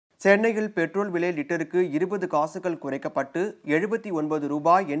சென்னையில் பெட்ரோல் விலை லிட்டருக்கு 20 காசுகள் குறைக்கப்பட்டு 79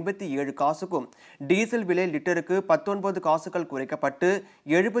 ரூபாய் 87 காசுக்கும், டீசல் விலை லிட்டருக்கு 19 காசுகள் குறைக்கப்பட்டு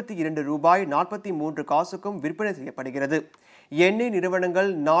 72 ரூபாய் 43 காசுக்கும் விற்பனை செய்யப்படுகிறது. எண்ணெய் நிறுவனங்கள்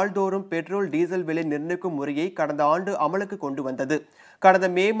நாள்தோறும் பெட்ரோல் டீசல் விலை நிர்ணயிக்கும் முறையை கடந்த ஆண்டு அமலுக்கு கொண்டு வந்தது. கடந்த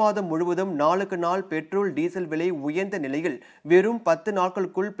மே மாதம் முழுவதும் நாளுக்கு நாள் பெட்ரோல் டீசல் விலை உயர்ந்த நிலையில் வெறும் 10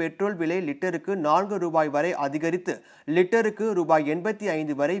 நாட்களுக்குள் பெட்ரோல் விலை லிட்டருக்கு 4 ரூபாய் வரை அதிகரித்து லிட்டருக்கு ரூபாய்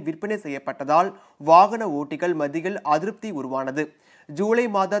 85 வரை விற்பனை செய்யப்பட்டதால் வாகன ஓட்டிகள் மத்தியில் அதிருப்தி உருவானது. ஜூலை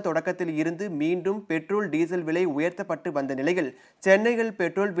மாத தொடக்கத்தில் இருந்து மீண்டும் பெட்ரோல் டீசல் விலை உயர்த்தப்பட்டு வந்த நிலையில் சென்னையில்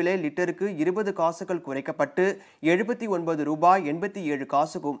பெட்ரோல் விலை லிட்டருக்கு 20 காசுகள் குறைக்கப்பட்டு 79 ரூபாய் 87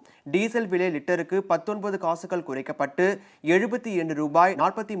 காசுக்கும், டீசல் விலை லிட்டருக்கு 19 காசுகள் குறைக்கப்பட்டு 72 ரூபாய்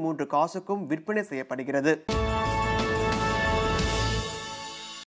 43 காசுக்கும் விற்பனை செய்யப்படுகிறது.